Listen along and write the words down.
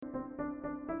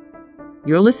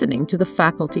You're listening to the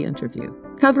Faculty Interview,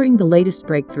 covering the latest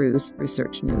breakthroughs,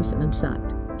 research news, and insight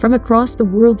from across the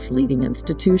world's leading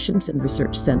institutions and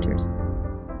research centers.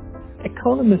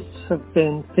 Economists have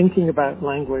been thinking about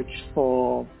language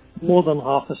for more than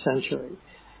half a century.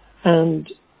 And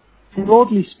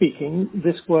broadly speaking,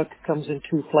 this work comes in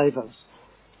two flavors.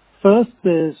 First,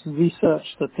 there's research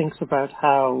that thinks about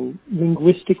how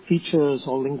linguistic features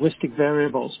or linguistic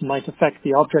variables might affect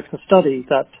the object of study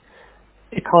that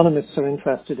economists are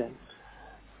interested in.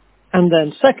 And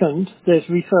then second, there's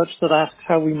research that asks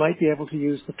how we might be able to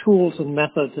use the tools and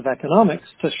methods of economics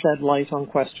to shed light on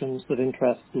questions that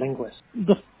interest linguists.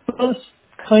 The first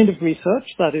kind of research,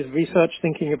 that is research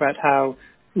thinking about how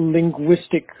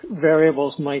linguistic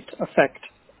variables might affect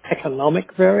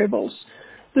economic variables,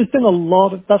 there's been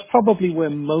that's probably where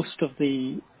most of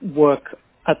the work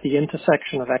at the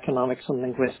intersection of economics and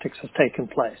linguistics has taken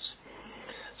place.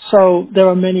 So there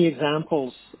are many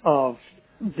examples of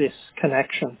this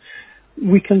connection.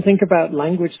 We can think about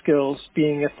language skills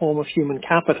being a form of human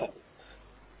capital.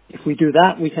 If we do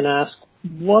that, we can ask,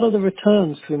 what are the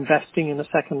returns to investing in a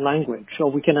second language?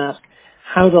 Or we can ask,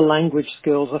 how do language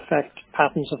skills affect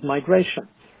patterns of migration?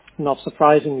 Not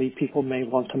surprisingly, people may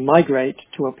want to migrate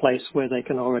to a place where they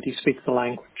can already speak the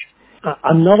language.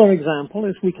 Another example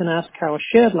is we can ask how a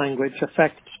shared language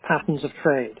affects patterns of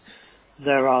trade.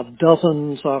 There are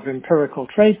dozens of empirical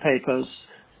trade papers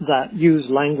that use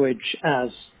language as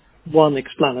one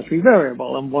explanatory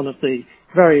variable, and one of the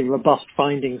very robust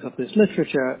findings of this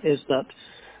literature is that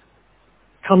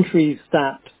countries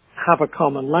that have a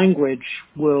common language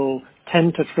will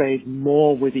tend to trade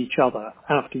more with each other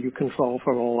after you control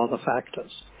for all other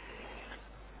factors.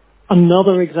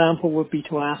 Another example would be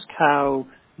to ask how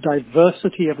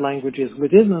diversity of languages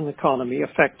within an economy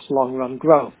affects long-run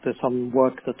growth. There's some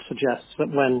work that suggests that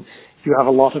when you have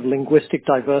a lot of linguistic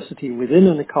diversity within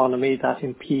an economy, that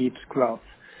impedes growth.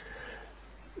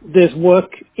 There's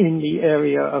work in the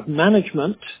area of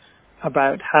management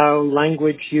about how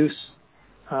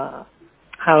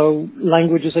how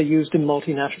languages are used in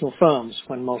multinational firms,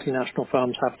 when multinational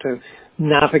firms have to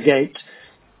navigate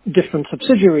different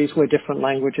subsidiaries where different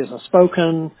languages are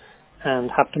spoken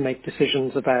and have to make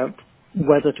decisions about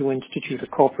whether to institute a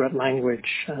corporate language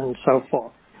and so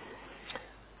forth.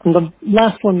 And the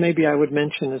last one maybe I would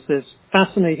mention is this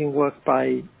fascinating work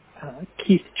by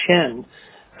Keith Chen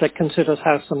that considers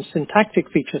how some syntactic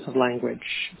features of language,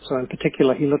 so in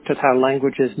particular he looked at how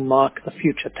languages mark the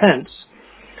future tense,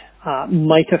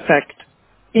 might affect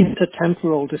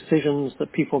intertemporal decisions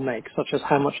that people make, such as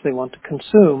how much they want to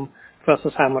consume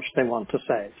versus how much they want to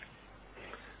save.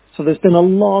 So there's been a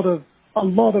lot of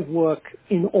work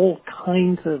in all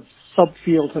kinds of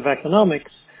subfields of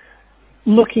economics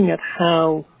looking at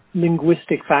how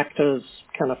linguistic factors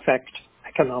can affect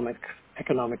economic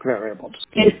variables.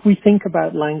 If we think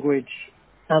about language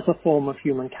as a form of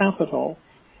human capital,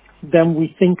 then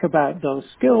we think about those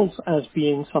skills as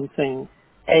being something,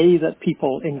 A, that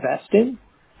people invest in,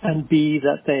 and B,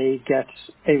 that they get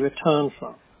a return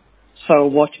from. So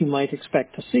what you might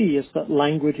expect to see is that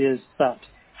languages that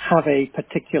have a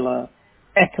particular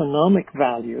economic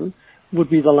value would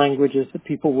be the languages that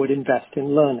people would invest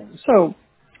in learning. So,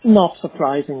 not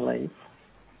surprisingly,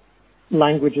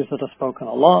 languages that are spoken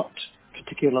a lot,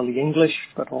 particularly English,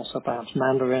 but also perhaps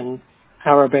Mandarin,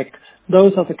 Arabic,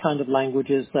 those are the kind of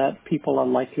languages that people are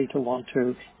likely to want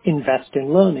to invest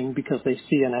in learning because they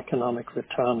see an economic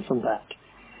return from that.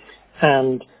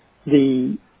 And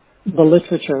the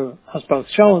literature has both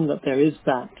shown that there is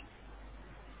that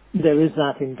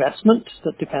investment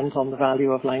that depends on the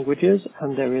value of languages,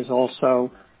 and there is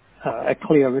also a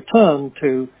clear return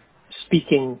to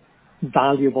speaking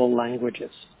valuable languages.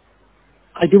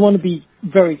 I do want to be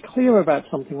very clear about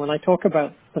something. When I talk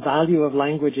about the value of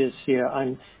languages here,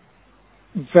 I'm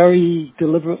very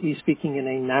deliberately speaking in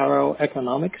a narrow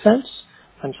economic sense.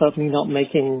 I'm certainly not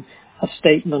making a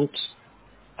statement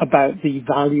about the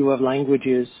value of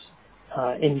languages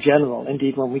in general.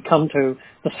 Indeed, when we come to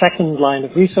the second line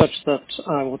of research that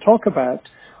I will talk about,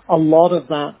 a lot of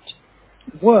that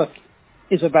work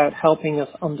is about helping us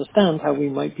understand how we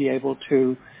might be able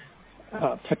to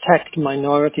protect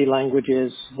minority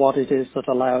languages, what it is that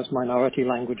allows minority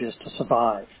languages to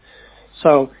survive.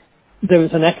 So there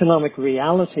is an economic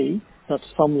reality that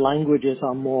some languages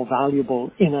are more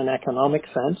valuable in an economic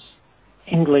sense.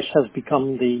 English has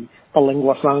become the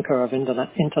lingua franca of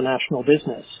international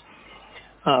business.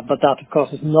 But that, of course,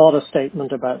 is not a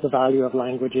statement about the value of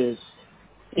languages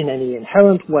in any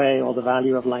inherent way or the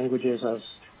value of languages as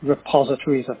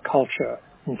repositories of culture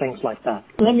and things like that.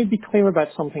 Let me be clear about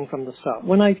something from the start.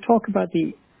 When I talk about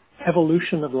the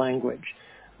evolution of language,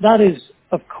 that is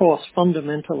of course,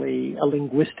 fundamentally a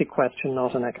linguistic question,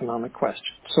 not an economic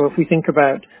question. So if we think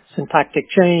about syntactic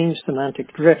change,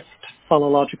 semantic drift,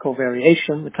 phonological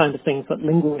variation, the kind of things that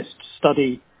linguists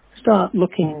study, start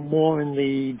looking more in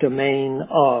the domain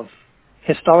of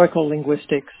historical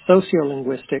linguistics,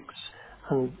 sociolinguistics,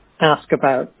 and ask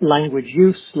about language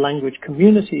use, language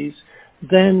communities,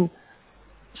 then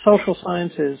social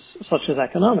sciences such as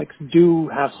economics do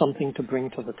have something to bring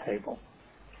to the table.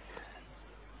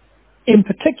 In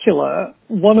particular,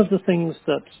 one of the things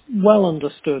that's well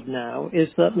understood now is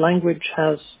that language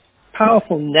has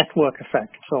powerful network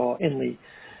effects, or in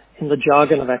the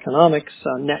jargon of economics,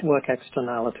 network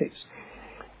externalities.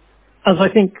 As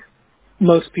I think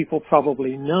most people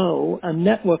probably know, a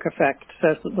network effect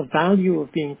says that the value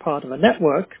of being part of a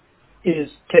network is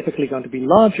typically going to be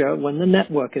larger when the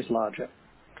network is larger.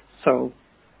 So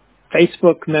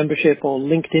Facebook membership or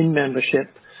LinkedIn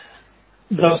membership,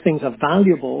 those things are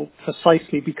valuable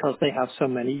precisely because they have so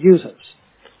many users.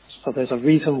 So there's a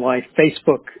reason why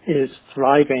Facebook is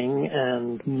thriving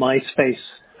and MySpace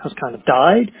has kind of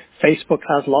died. Facebook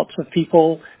has lots of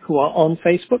people who are on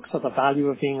Facebook, so the value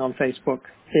of being on Facebook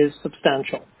is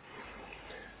substantial.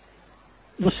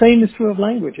 The same is true of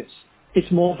languages.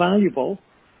 It's more valuable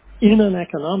in an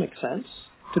economic sense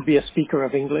to be a speaker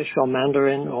of English or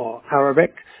Mandarin or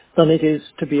Arabic than it is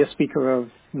to be a speaker of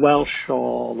Welsh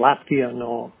or Latvian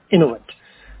or Inuit.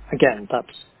 Again, that's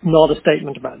not a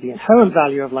statement about the inherent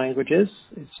value of languages.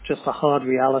 It's just a hard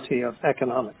reality of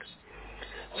economics.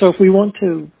 So if we want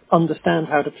to understand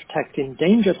how to protect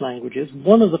endangered languages,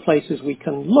 one of the places we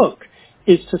can look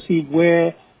is to see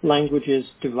where languages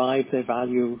derive their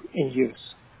value in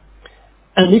use.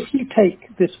 And if you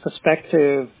take this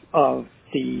perspective of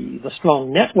the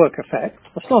strong network effect,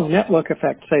 the strong network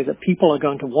effect say that people are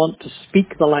going to want to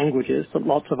speak the languages that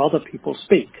lots of other people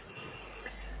speak.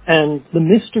 And the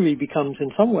mystery becomes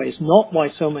in some ways not why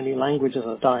so many languages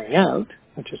are dying out,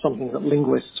 which is something that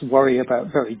linguists worry about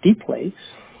very deeply,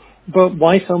 but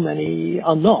why so many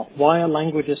are not. Why are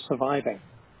languages surviving?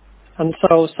 And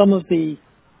so some of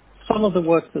the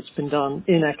work that's been done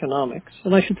in economics,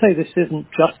 and I should say this isn't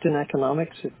just in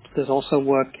economics, there's also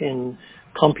work in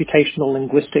computational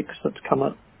linguistics that's come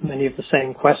at many of the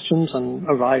same questions and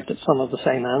arrived at some of the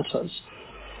same answers.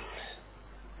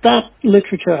 That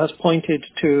literature has pointed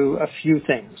to a few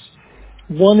things.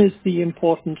 One is the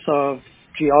importance of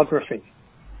geography.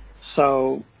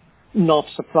 So, not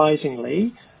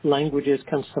surprisingly, languages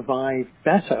can survive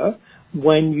better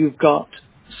when you've got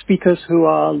speakers who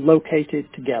are located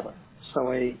together.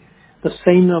 So the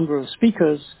same number of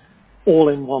speakers all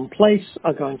in one place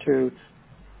are going to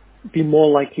be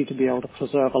more likely to be able to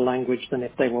preserve a language than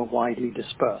if they were widely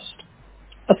dispersed.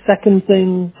 A second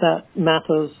thing that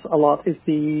matters a lot is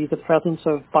the presence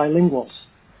of bilinguals.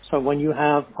 So when you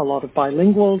have a lot of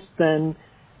bilinguals, then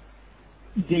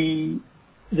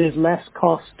there's less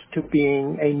cost to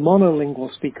being a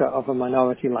monolingual speaker of a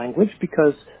minority language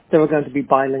because there are going to be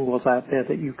bilinguals out there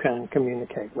that you can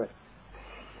communicate with.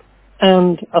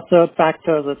 And a third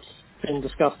factor that's been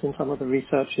discussed in some of the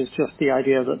research is just the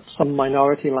idea that some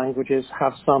minority languages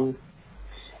have some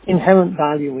inherent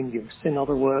value in use. In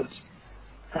other words,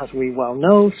 as we well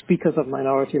know, speakers of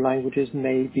minority languages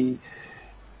may be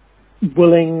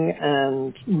willing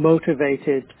and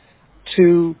motivated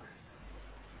to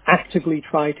actively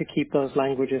try to keep those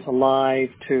languages alive,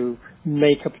 to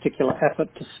make a particular effort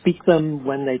to speak them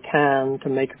when they can, to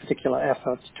make a particular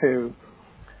effort to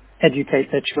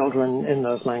educate their children in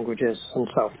those languages and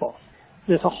so forth.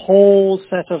 There's a whole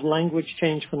set of language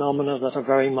change phenomena that are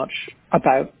very much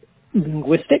about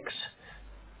linguistics,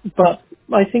 but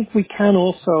I think we can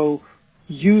also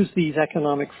use these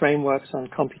economic frameworks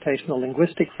and computational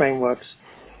linguistic frameworks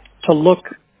to look,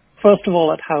 first of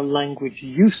all, at how language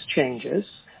use changes,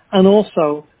 and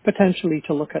also potentially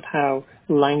to look at how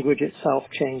language itself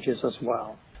changes as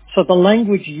well. So the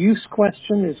language use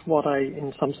question is what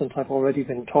in some sense, I've already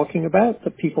been talking about,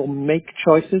 that people make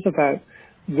choices about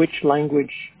which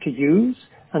language to use,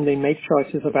 and they make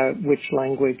choices about which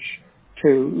language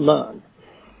to learn.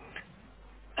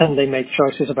 And they make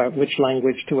choices about which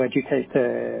language to educate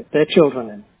their children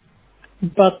in.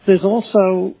 But there's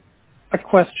also a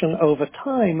question over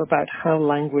time about how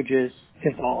languages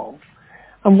evolve.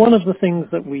 And one of the things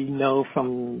that we know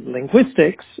from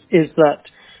linguistics is that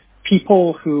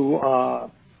people who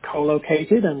are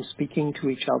co-located and speaking to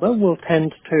each other will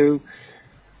tend to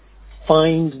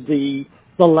find the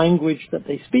language that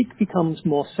they speak becomes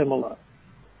more similar.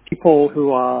 People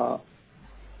who are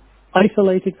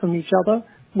isolated from each other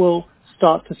will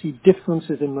start to see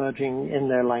differences emerging in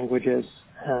their languages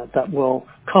that will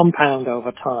compound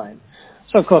over time.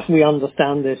 So of course we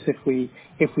understand this if we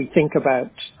think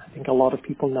about, I think a lot of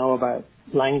people know about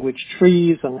language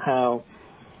trees and how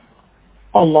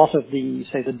a lot of the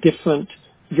different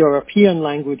European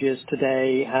languages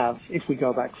today have, if we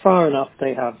go back far enough,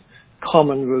 they have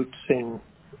common roots in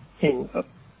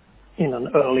an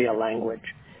earlier language.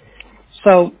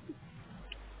 So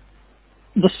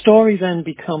the story then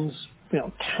becomes,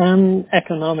 can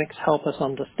economics help us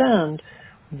understand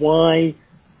why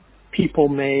people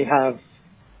may have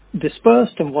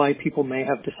dispersed and why people may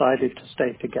have decided to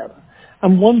stay together?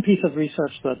 And one piece of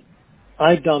research that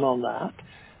I've done on that,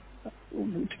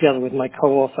 together with my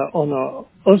co-author Onur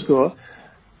Özgur,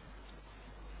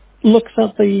 looks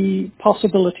at the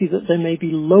possibility that there may be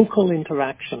local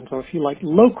interactions, or if you like,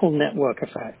 local network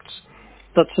effects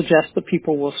that suggest that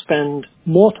people will spend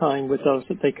more time with those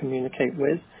that they communicate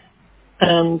with,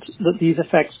 and that these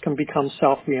effects can become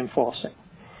self-reinforcing.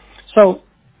 So,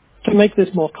 to make this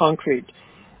more concrete,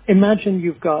 imagine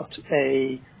you've got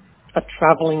a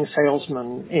traveling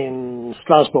salesman in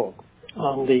Strasbourg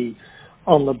on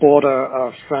the border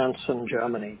of France and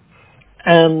Germany.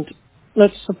 And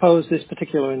let's suppose this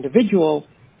particular individual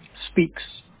speaks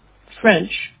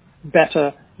French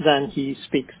better than he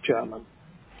speaks German.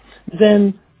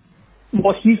 Then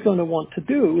what he's going to want to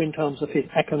do in terms of his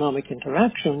economic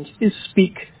interactions is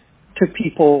speak to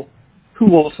people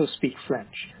who also speak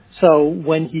French. So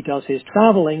when he does his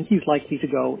traveling, he's likely to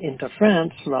go into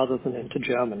France rather than into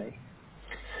Germany.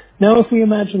 Now, if we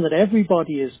imagine that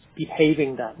everybody is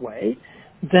behaving that way,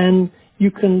 then you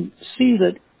can see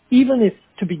that even if,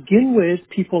 to begin with,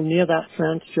 people near that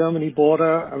France-Germany border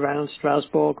around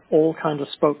Strasbourg all kind of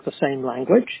spoke the same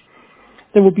language,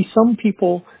 there would be some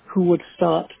people who would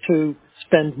start to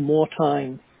spend more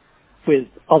time with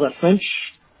other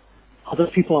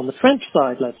people on the French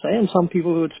side, let's say, and some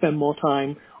people who would spend more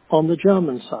time on the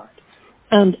German side.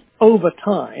 And over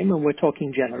time, and we're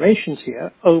talking generations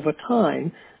here, over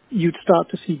time, you'd start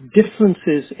to see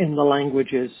differences in the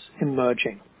languages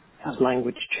emerging as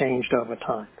language changed over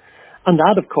time. And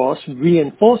that, of course,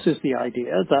 reinforces the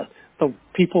idea that the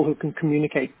people who can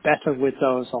communicate better with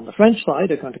those on the French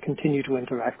side are going to continue to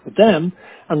interact with them,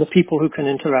 and the people who can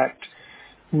interact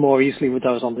more easily with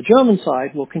those on the German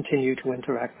side will continue to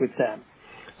interact with them.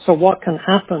 So what can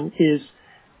happen is,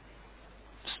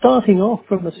 starting off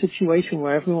from a situation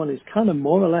where everyone is kind of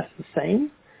more or less the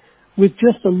same, with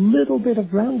just a little bit of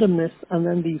randomness and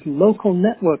then these local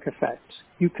network effects,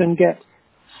 you can get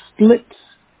splits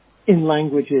in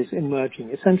languages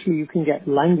emerging. Essentially, you can get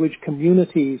language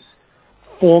communities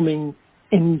forming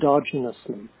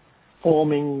endogenously,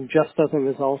 forming just as a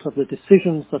result of the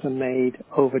decisions that are made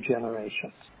over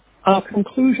generations. Our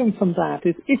conclusion from that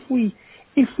is if we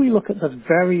look at the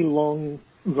very long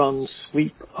run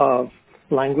sweep of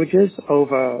languages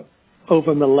over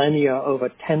millennia, over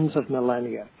tens of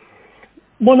millennia,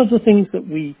 one of the things that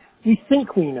we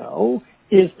think we know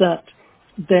is that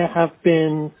there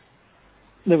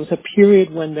was a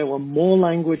period when there were more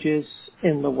languages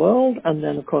in the world, and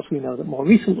then of course we know that more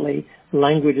recently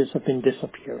languages have been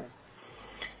disappearing.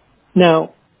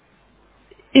 Now,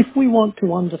 if we want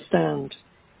to understand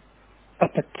a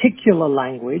particular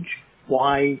language,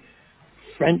 why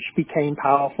French became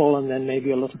powerful and then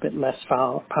maybe a little bit less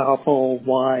powerful,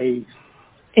 why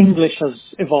English has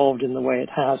evolved in the way it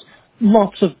has,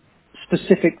 lots of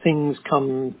specific things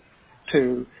come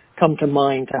to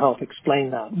mind to help explain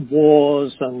that.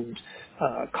 Wars and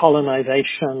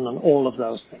colonization and all of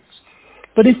those things.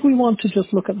 But if we want to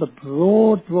just look at the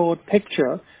broad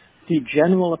picture, the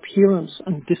general appearance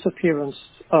and disappearance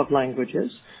of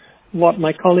languages, what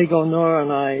my colleague Onur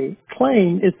and I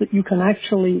claim is that you can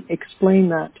actually explain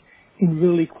that in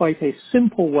really quite a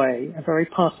simple way, a very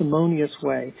parsimonious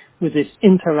way, with this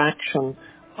interaction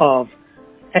of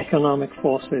economic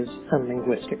forces and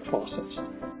linguistic forces.